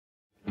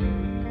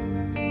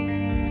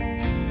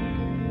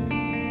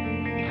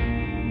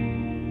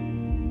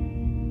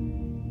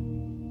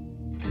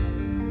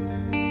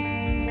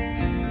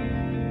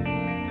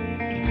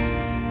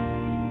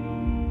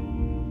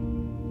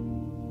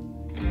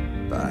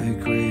By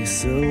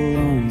grace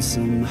alone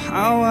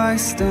somehow I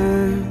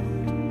stand,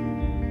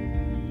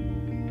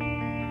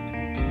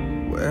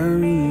 where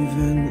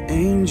even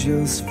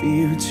angels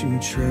fear to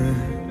tread.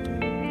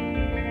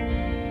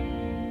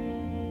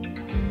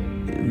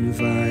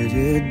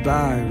 Invited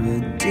by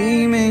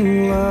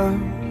redeeming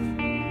love,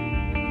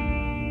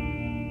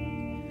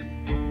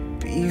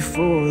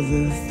 before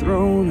the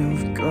throne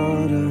of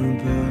God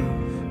above.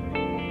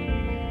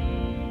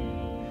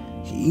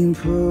 He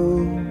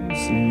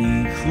pulls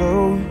me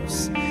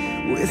close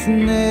with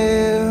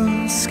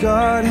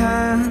nail-scarred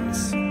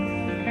hands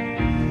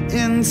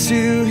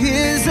into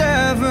his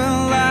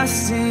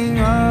everlasting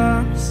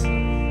arms.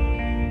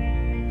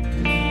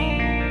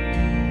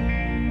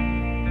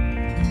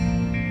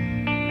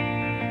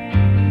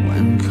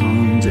 When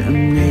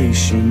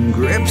condemnation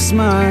grips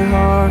my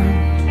heart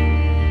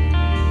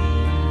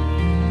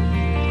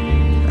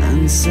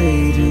and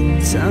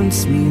Satan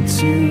tempts me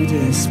to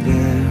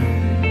despair,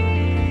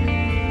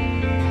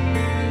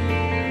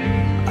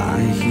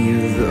 I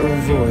hear the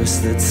voice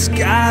that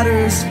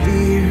scatters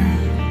fear.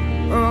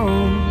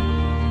 Oh,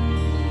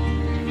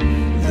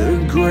 the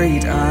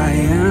great I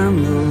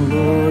am, the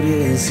Lord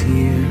is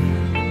here.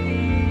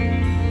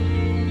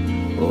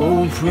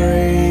 Oh,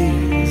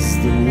 praise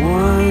the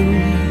one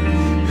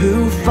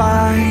who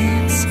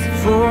fights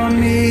for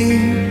me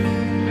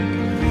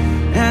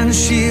and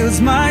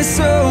shields my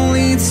soul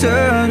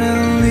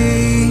eternally.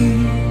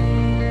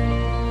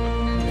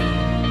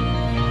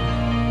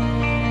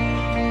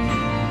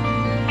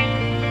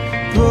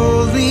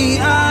 Boldly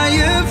I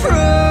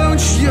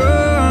approach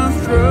your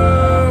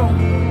throne,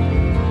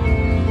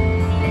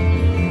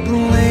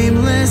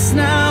 blameless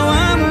now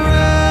I'm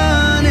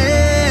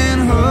running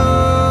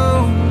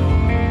home.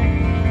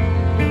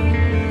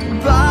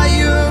 By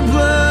your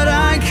blood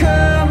I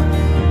come,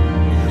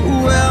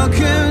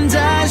 welcomed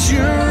as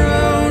your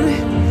own,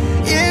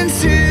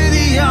 into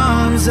the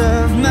arms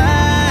of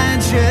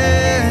majesty.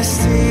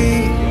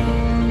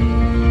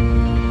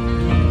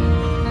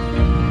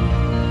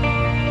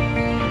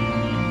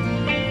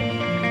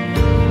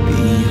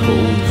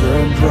 Behold the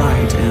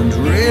bright and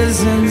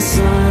risen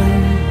sun,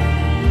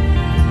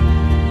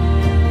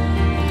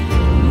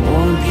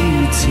 more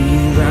beauty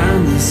than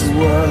this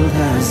world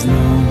has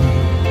known.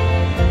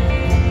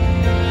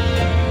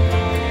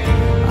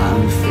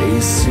 I'm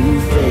face to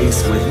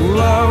face with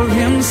love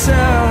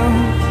himself,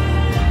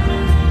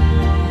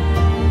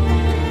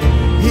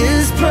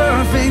 his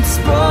perfect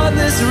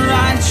spotless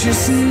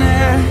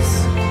righteousness.